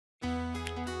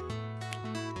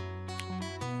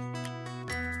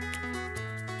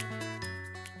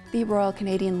The Royal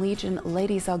Canadian Legion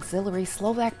Ladies Auxiliary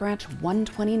Slovak Branch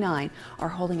 129 are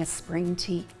holding a spring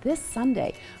tea this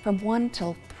Sunday from 1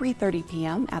 till 3:30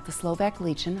 p.m. at the Slovak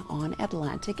Legion on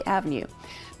Atlantic Avenue.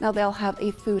 Now they'll have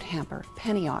a food hamper,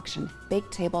 penny auction, bake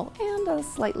table, and a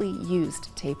slightly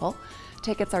used table.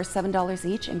 Tickets are $7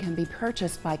 each and can be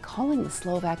purchased by calling the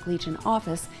Slovak Legion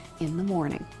office in the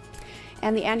morning.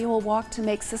 And the annual walk to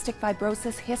make cystic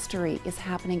fibrosis history is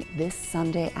happening this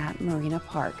Sunday at Marina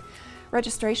Park.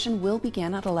 Registration will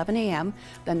begin at 11 a.m.,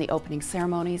 then the opening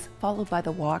ceremonies, followed by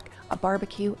the walk, a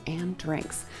barbecue, and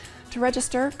drinks. To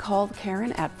register, call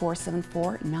Karen at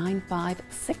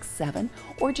 474-9567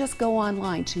 or just go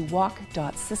online to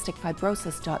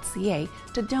walk.cysticfibrosis.ca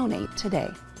to donate today.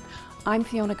 I'm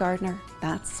Fiona Gardner.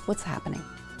 That's what's happening.